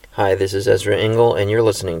Hi, this is Ezra Engel, and you're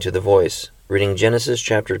listening to The Voice, reading Genesis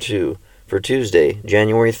chapter 2 for Tuesday,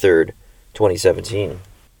 January 3rd, 2017.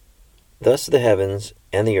 Thus the heavens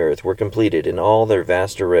and the earth were completed in all their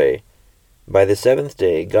vast array. By the seventh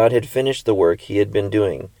day God had finished the work he had been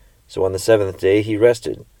doing, so on the seventh day he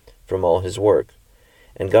rested from all his work.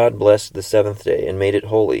 And God blessed the seventh day and made it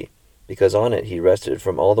holy, because on it he rested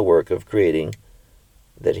from all the work of creating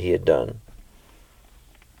that he had done.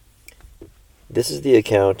 This is the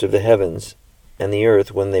account of the heavens and the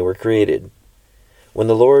earth when they were created. When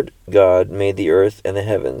the Lord God made the earth and the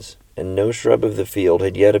heavens, and no shrub of the field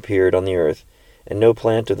had yet appeared on the earth, and no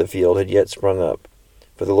plant of the field had yet sprung up,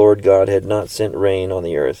 for the Lord God had not sent rain on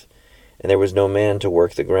the earth, and there was no man to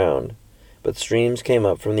work the ground. But streams came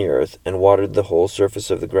up from the earth, and watered the whole surface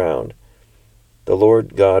of the ground. The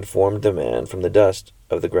Lord God formed the man from the dust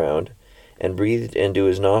of the ground, and breathed into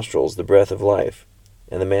his nostrils the breath of life,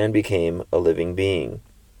 and the man became a living being.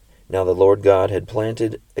 Now the Lord God had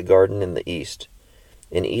planted a garden in the east,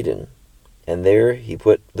 in Eden, and there he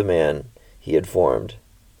put the man he had formed.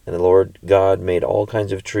 And the Lord God made all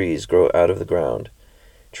kinds of trees grow out of the ground,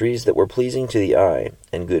 trees that were pleasing to the eye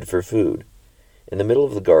and good for food. In the middle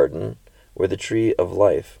of the garden were the tree of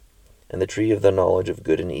life, and the tree of the knowledge of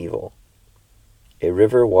good and evil. A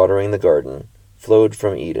river watering the garden flowed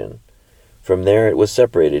from Eden. From there it was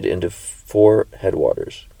separated into 4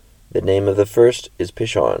 headwaters. The name of the first is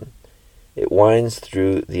Pishon. It winds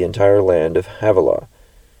through the entire land of Havilah,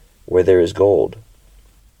 where there is gold.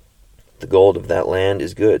 The gold of that land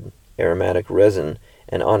is good. Aromatic resin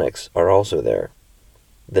and onyx are also there.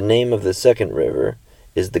 The name of the second river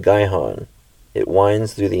is the Gihon. It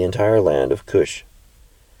winds through the entire land of Cush.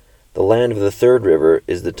 The land of the third river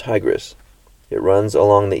is the Tigris. It runs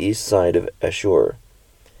along the east side of Ashur.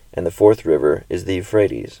 And the fourth river is the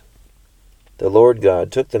Euphrates. The Lord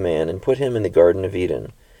God took the man and put him in the Garden of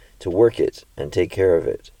Eden, to work it and take care of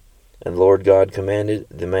it. And the Lord God commanded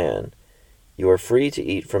the man, "You are free to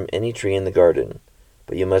eat from any tree in the garden,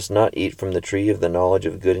 but you must not eat from the tree of the knowledge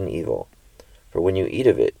of good and evil, for when you eat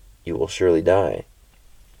of it, you will surely die."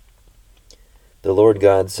 The Lord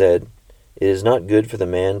God said, "It is not good for the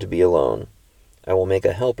man to be alone. I will make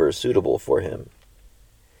a helper suitable for him."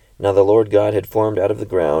 Now the Lord God had formed out of the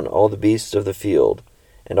ground all the beasts of the field,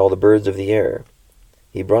 and all the birds of the air.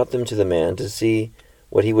 He brought them to the man to see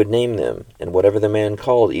what he would name them, and whatever the man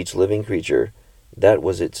called each living creature, that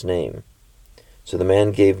was its name. So the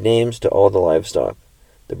man gave names to all the livestock,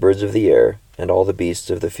 the birds of the air, and all the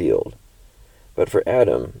beasts of the field. But for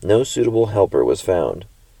Adam no suitable helper was found.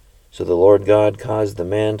 So the Lord God caused the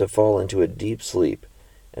man to fall into a deep sleep,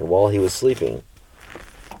 and while he was sleeping,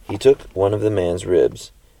 he took one of the man's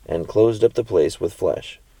ribs, and closed up the place with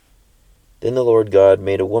flesh. Then the Lord God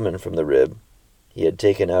made a woman from the rib he had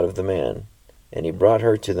taken out of the man, and he brought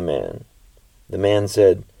her to the man. The man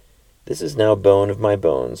said, "This is now bone of my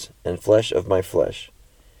bones, and flesh of my flesh.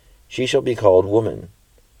 She shall be called woman,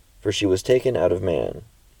 for she was taken out of man.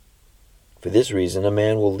 For this reason a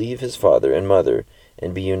man will leave his father and mother,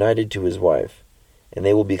 and be united to his wife, and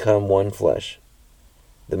they will become one flesh."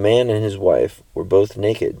 The man and his wife were both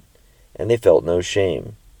naked, and they felt no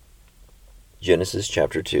shame. Genesis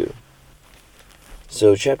chapter 2.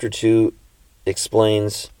 So chapter 2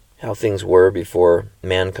 explains how things were before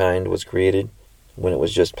mankind was created, when it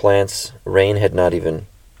was just plants. Rain had not even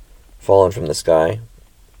fallen from the sky,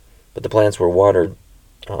 but the plants were watered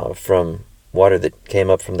from water that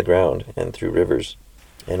came up from the ground and through rivers.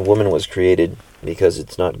 And woman was created because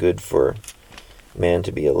it's not good for man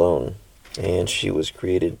to be alone. And she was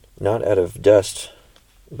created not out of dust,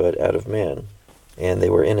 but out of man. And they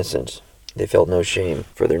were innocent. They felt no shame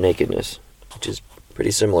for their nakedness, which is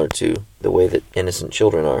pretty similar to the way that innocent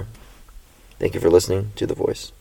children are. Thank you for listening to The Voice.